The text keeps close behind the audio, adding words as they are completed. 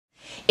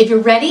If you're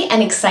ready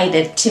and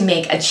excited to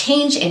make a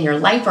change in your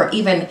life or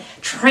even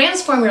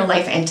transform your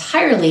life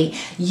entirely,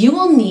 you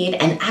will need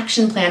an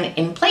action plan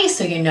in place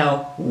so you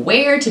know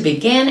where to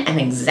begin and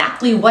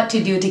exactly what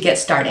to do to get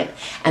started.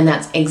 And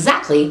that's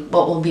exactly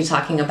what we'll be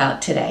talking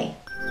about today.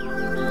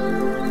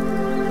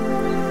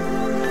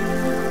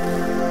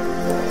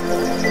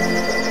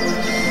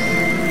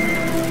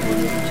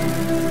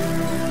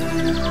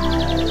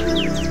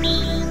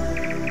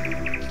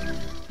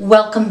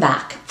 Welcome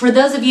back. For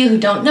those of you who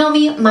don't know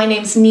me, my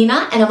name's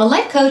Nina and I'm a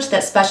life coach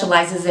that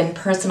specializes in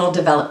personal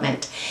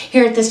development.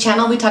 Here at this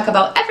channel, we talk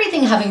about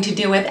everything having to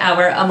do with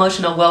our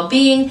emotional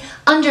well-being,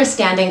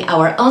 understanding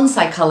our own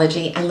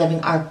psychology, and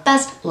living our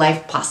best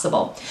life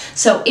possible.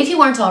 So if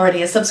you aren't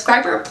already a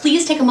subscriber,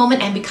 please take a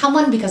moment and become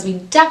one because we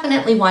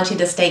definitely want you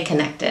to stay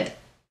connected.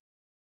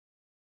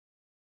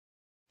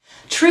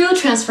 True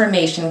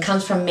transformation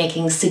comes from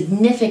making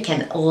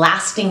significant,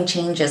 lasting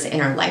changes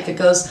in our life. It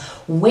goes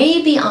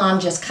way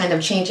beyond just kind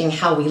of changing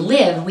how we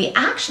live. We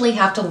actually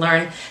have to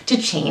learn to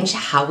change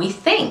how we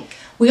think.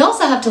 We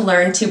also have to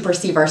learn to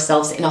perceive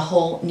ourselves in a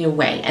whole new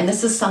way. And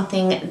this is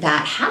something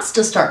that has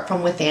to start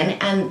from within,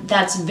 and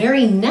that's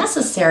very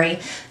necessary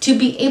to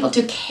be able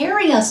to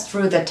carry us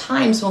through the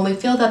times when we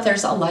feel that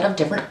there's a lot of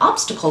different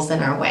obstacles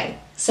in our way.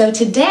 So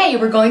today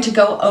we're going to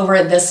go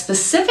over the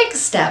specific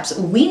steps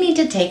we need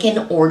to take in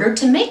order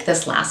to make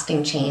this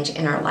lasting change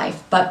in our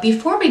life. But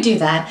before we do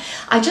that,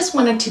 I just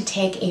wanted to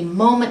take a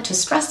moment to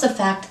stress the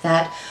fact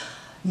that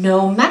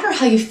no matter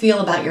how you feel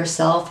about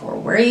yourself or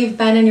where you've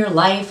been in your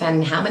life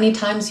and how many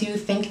times you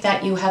think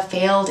that you have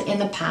failed in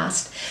the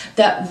past,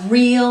 that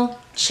real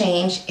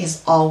change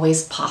is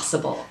always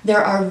possible.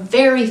 There are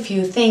very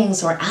few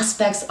things or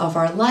aspects of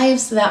our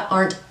lives that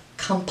aren't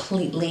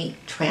completely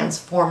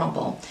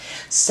transformable.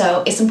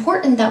 So it's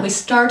important that we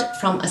start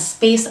from a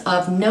space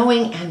of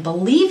knowing and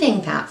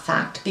believing that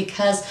fact,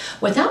 because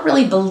without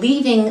really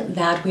believing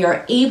that we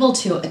are able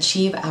to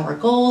achieve our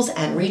goals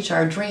and reach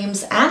our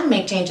dreams and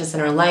make changes in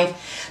our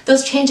life,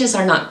 those changes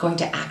are not going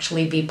to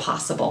actually be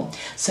possible.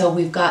 So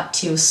we've got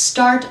to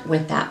start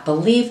with that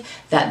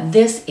belief that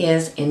this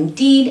is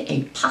indeed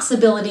a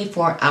possibility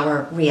for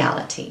our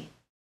reality.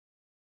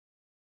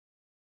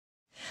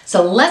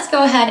 So let's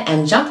go ahead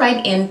and jump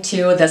right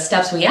into the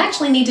steps we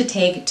actually need to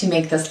take to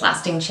make this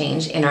lasting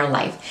change in our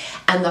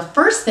life. And the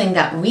first thing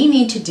that we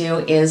need to do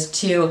is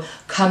to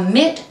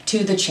commit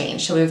to the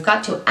change. So we've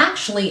got to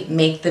actually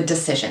make the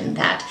decision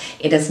that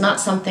it is not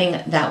something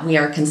that we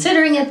are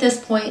considering at this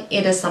point.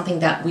 It is something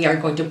that we are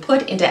going to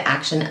put into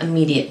action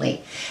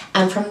immediately.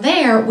 And from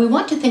there, we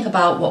want to think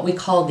about what we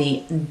call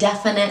the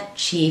definite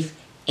chief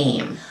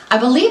aim. I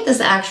believe this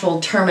actual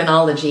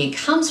terminology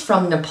comes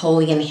from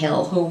Napoleon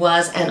Hill, who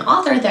was an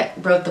author that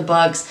wrote the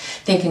books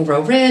Think and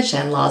Grow Rich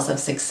and Laws of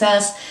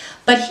Success,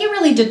 but he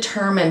really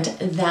determined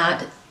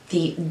that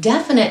the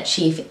definite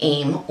chief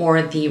aim,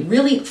 or the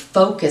really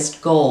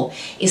focused goal,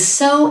 is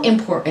so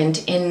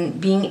important in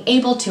being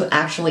able to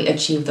actually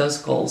achieve those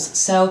goals.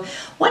 So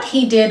what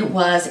he did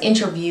was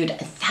interviewed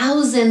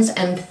thousands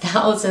and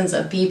thousands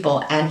of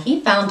people, and he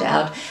found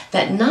out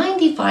that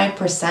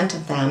 95%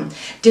 of them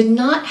did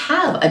not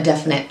have a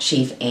definite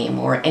chief aim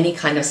or any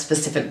kind of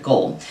specific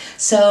goal.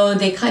 So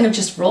they kind of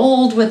just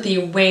rolled with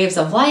the waves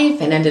of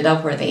life and ended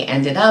up where they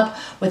ended up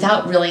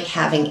without really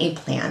having a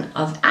plan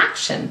of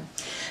action.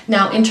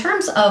 Now, in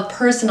terms of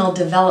personal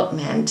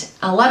development,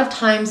 a lot of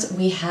times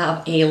we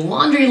have a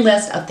laundry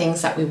list of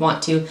things that we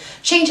want to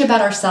change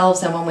about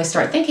ourselves, and when we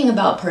start thinking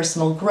about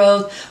personal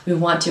growth, we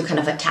want to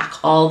kind of attack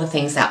all the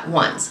things at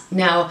once.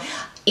 Now,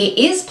 it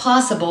is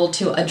possible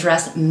to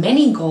address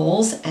many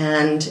goals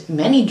and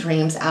many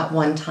dreams at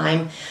one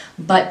time,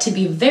 but to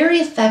be very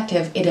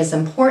effective, it is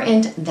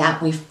important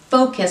that we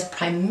focus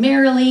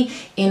primarily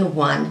in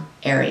one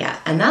area,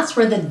 and that's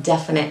where the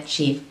definite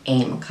chief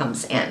aim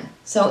comes in.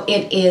 So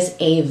it is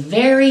a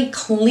very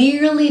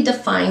clearly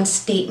defined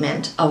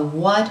statement of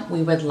what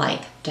we would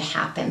like to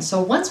happen.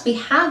 So once we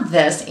have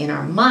this in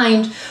our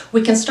mind,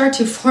 we can start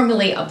to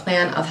formulate a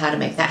plan of how to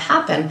make that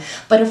happen.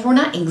 But if we're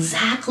not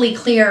exactly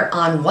clear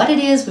on what it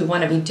is we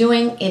want to be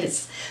doing,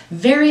 it's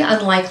very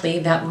unlikely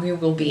that we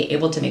will be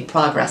able to make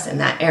progress in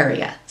that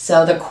area.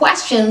 So the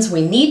questions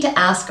we need to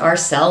ask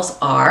ourselves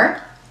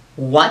are,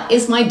 what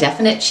is my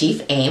definite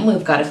chief aim?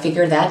 We've got to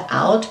figure that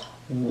out.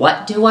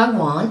 What do I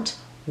want?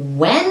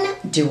 When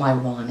do I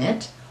want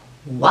it?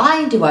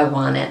 Why do I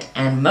want it?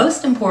 And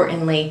most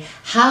importantly,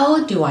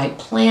 how do I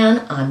plan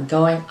on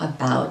going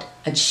about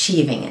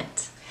achieving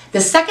it? The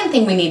second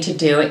thing we need to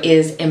do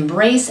is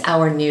embrace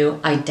our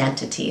new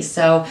identity.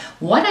 So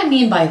what I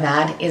mean by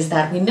that is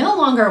that we no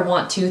longer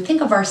want to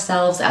think of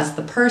ourselves as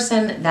the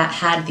person that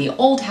had the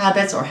old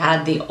habits or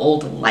had the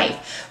old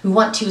life. We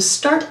want to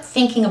start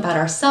thinking about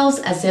ourselves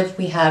as if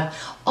we have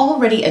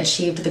already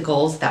achieved the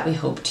goals that we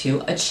hope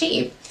to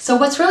achieve. So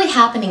what's really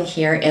happening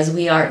here is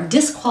we are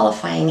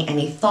disqualifying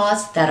any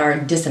thoughts that are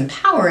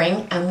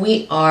disempowering, and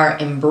we are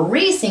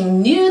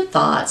embracing new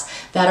thoughts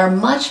that are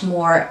much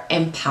more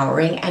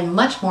empowering and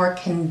much more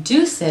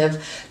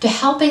conducive to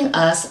helping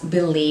us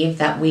believe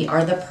that we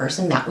are the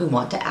person that we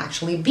want to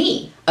actually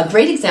be. A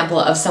great example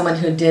of someone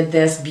who did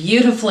this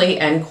beautifully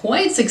and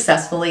quite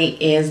successfully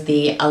is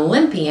the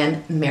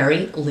Olympian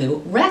Mary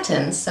Lou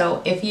Retton.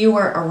 So if you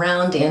were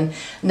around in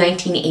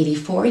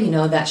 1984, you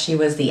know that she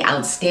was the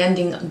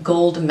outstanding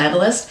gold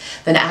medalist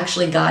that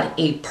actually got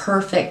a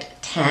perfect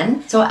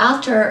 10. So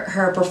after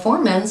her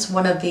performance,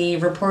 one of the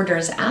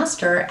reporters asked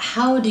her,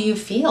 how do you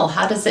feel?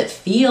 How does it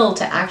feel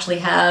to actually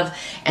have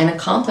an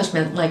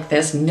accomplishment like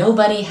this?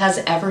 Nobody has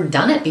ever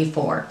done it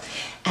before.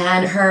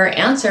 And her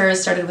answer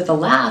started with a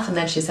laugh, and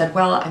then she said,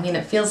 well, I mean,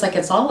 it feels like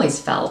it's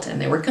always felt.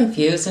 And they were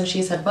confused, and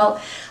she said,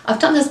 well, I've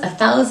done this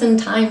 1,000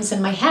 times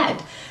in my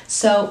head.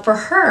 So for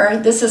her,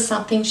 this is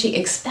something she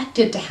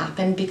expected to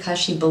happen because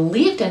she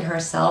believed in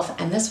herself,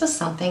 and this was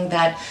something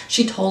that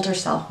she told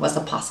herself was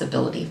a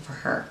possibility for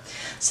her.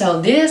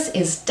 So this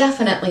is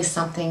definitely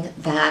something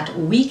that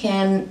we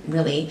can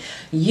really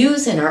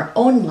use in our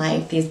own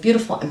life, these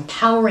beautiful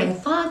empowering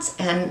thoughts,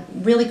 and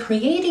really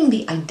creating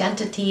the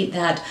identity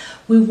that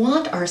we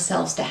want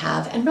ourselves to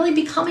have and really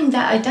becoming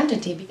that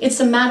identity. It's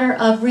a matter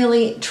of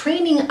really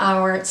training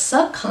our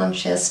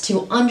subconscious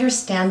to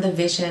understand the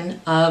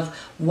vision of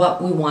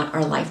what we want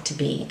our life to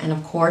be. And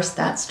of course,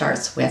 that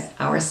starts with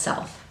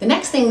ourself. The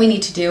next thing we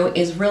need to do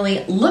is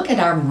really look at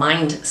our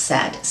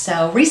mindset.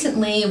 So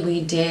recently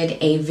we did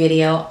a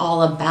video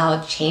all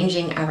about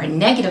changing our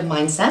negative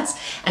mindsets,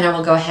 and I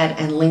will go ahead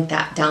and link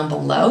that down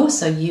below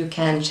so you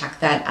can check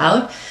that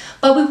out.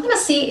 But we want to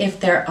see if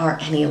there are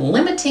any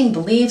limiting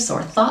beliefs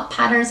or thought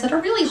patterns that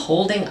are really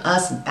holding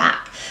us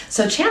back.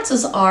 So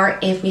chances are,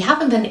 if we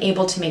haven't been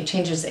able to make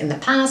changes in the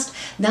past,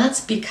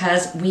 that's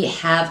because we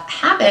have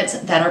habits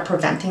that are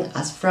preventing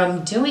us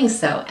from doing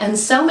so. And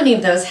so many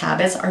of those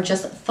habits are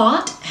just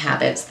thought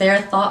habits.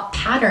 They're thought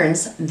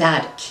patterns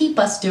that keep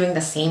us doing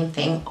the same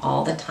thing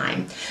all the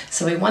time.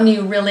 So we want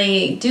to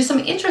really do some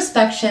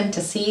introspection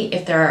to see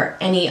if there are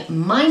any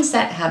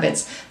mindset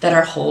habits that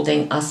are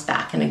holding us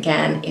back. And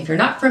again, if you're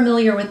not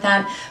familiar with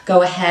that,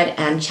 go ahead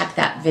and check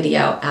that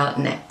video out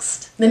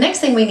next. The next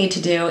thing we need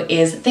to do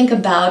is think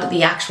about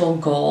the actual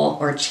goal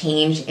or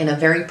change in a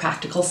very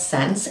practical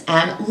sense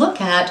and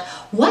look at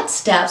what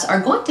steps are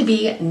going to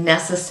be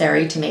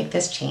necessary to make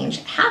this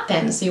change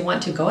happen. So you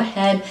want to go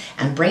ahead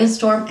and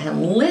brainstorm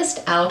and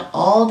list out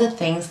all the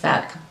things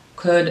that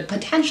could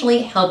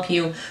potentially help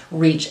you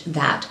reach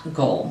that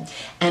goal.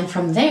 And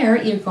from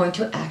there, you're going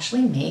to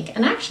actually make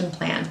an action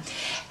plan.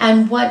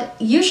 And what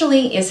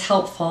usually is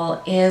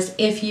helpful is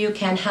if you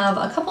can have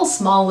a couple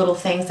small little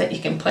things that you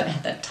can put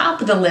at the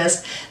top of the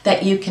list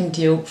that you can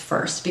do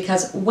first.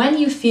 Because when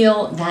you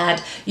feel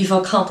that you've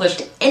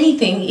accomplished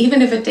anything,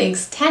 even if it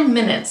takes 10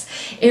 minutes,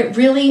 it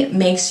really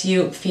makes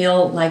you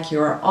feel like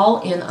you're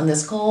all in on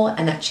this goal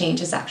and that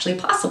change is actually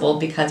possible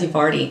because you've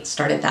already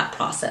started that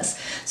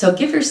process. So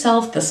give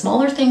yourself the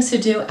smaller things to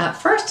do at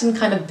first and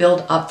kind of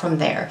build up from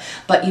there.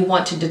 But you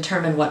want to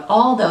determine what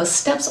all those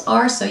steps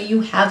are so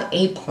you have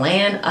a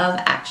plan of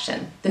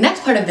action. The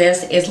next part of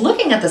this is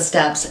looking at the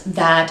steps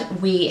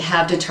that we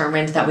have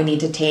determined that we need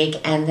to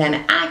take and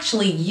then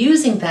actually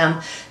using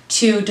them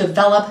to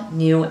develop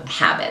new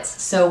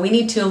habits. So we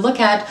need to look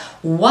at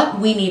what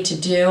we need to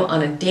do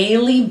on a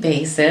daily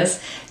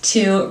basis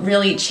to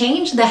really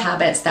change the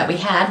habits that we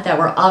had that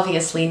were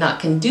obviously not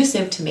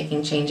conducive to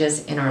making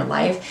changes in our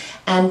life,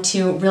 and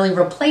to really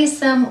replace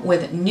them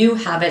with new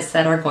habits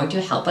that are going to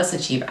help us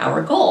achieve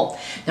our goal.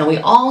 Now we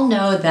all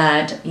know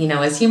that,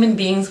 as human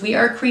beings, we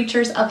are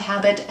creatures of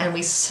habit and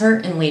we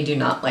certainly do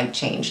not like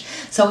change.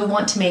 So we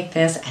want to make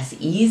this as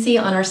easy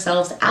on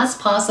ourselves as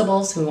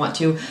possible. So we want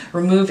to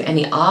remove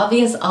any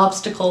obvious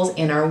obstacles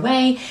in our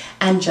way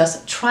and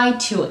just try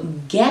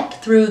to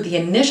get through the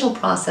initial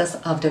process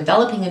of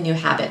developing a new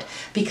habit,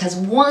 because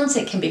once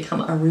it can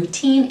become a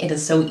routine, it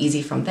is so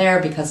easy from there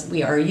because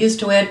we are used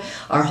to it.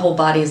 Our whole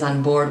body is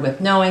on board with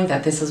knowing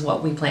that this is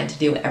what we plan to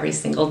do every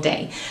single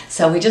day.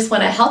 So we just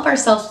want to help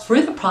ourselves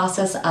through the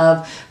process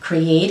of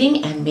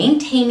creating and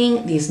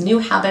maintaining these new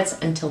habits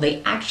until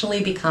they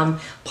actually become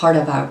part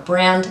of our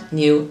brand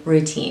new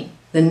routine.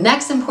 The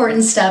next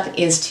important step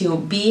is to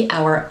be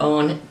our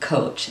own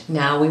coach.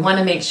 Now, we want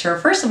to make sure,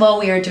 first of all,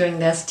 we are doing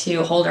this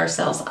to hold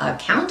ourselves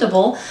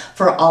accountable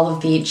for all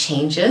of the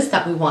changes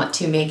that we want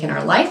to make in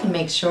our life and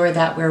make sure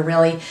that we're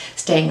really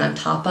staying on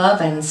top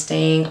of and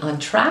staying on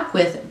track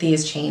with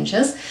these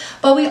changes.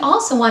 But we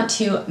also want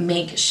to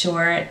make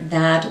sure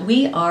that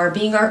we are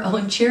being our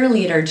own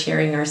cheerleader,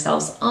 cheering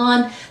ourselves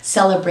on,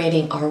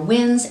 celebrating our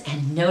wins,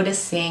 and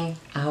noticing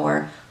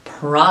our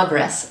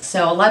progress.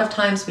 So a lot of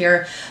times we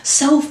are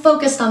so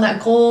focused on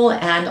that goal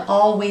and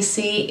all we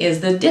see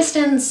is the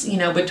distance,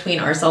 between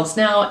ourselves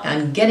now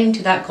and getting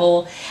to that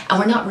goal, and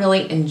we're not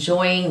really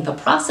enjoying the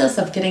process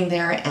of getting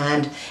there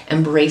and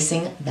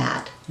embracing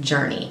that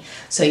journey.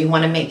 So you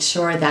want to make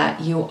sure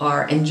that you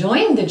are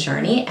enjoying the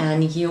journey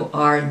and you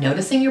are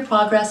noticing your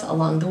progress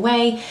along the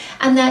way,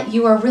 and that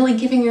you are really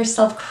giving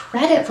yourself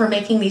credit for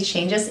making these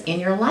changes in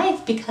your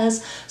life,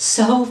 because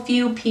so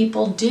few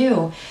people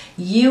do.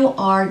 You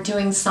are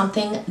doing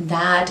something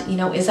that,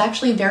 is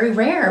actually very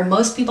rare.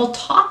 Most people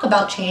talk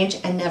about change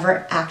and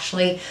never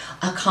actually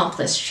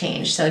accomplish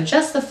change. So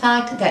just the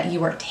fact that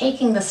you are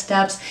taking the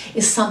steps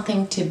is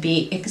something to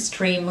be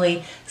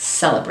extremely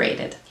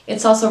celebrated.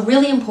 It's also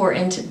really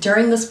important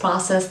during this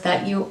process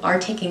that you are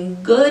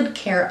taking good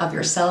care of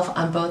yourself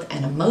on both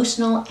an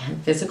emotional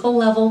and physical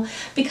level,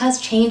 because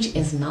change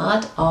is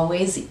not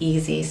always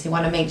easy. So you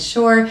want to make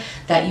sure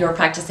that you're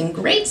practicing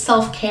great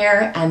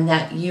self-care and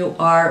that you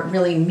are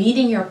really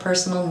meeting your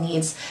personal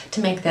needs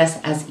to make this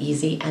as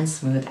easy and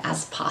smooth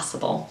as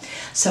possible.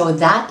 So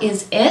that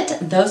is it.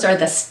 Those are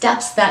the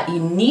steps that you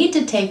need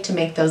to take to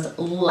make those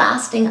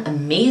lasting,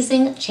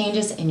 amazing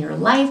changes in your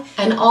life.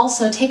 And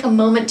also take a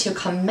moment to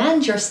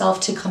commend yourself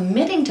to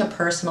committing to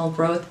personal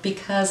growth,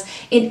 because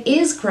it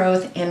is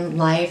growth in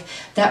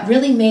life that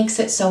really makes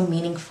it so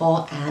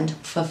meaningful and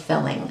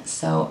fulfilling.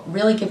 So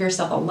really give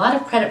yourself a lot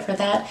of credit for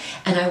that,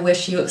 and I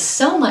wish you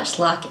so much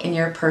luck in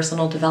your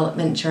personal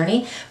development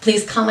journey.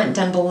 Please comment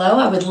down below.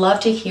 I would love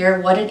to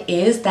hear what it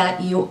is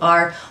that you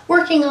are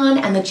working on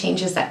and the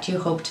changes that you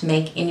hope to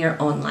make in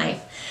your own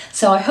life.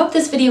 So I hope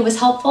this video was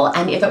helpful,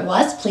 and if it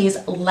was, please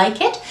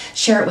like it,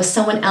 share it with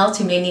someone else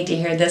who may need to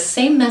hear this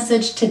same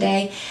message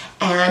today.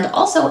 And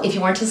also, if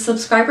you aren't a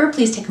subscriber,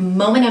 please take a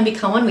moment and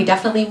become one. We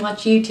definitely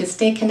want you to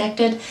stay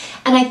connected.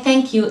 And I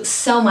thank you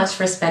so much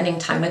for spending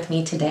time with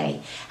me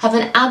today. Have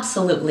an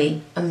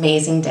absolutely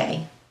amazing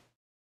day.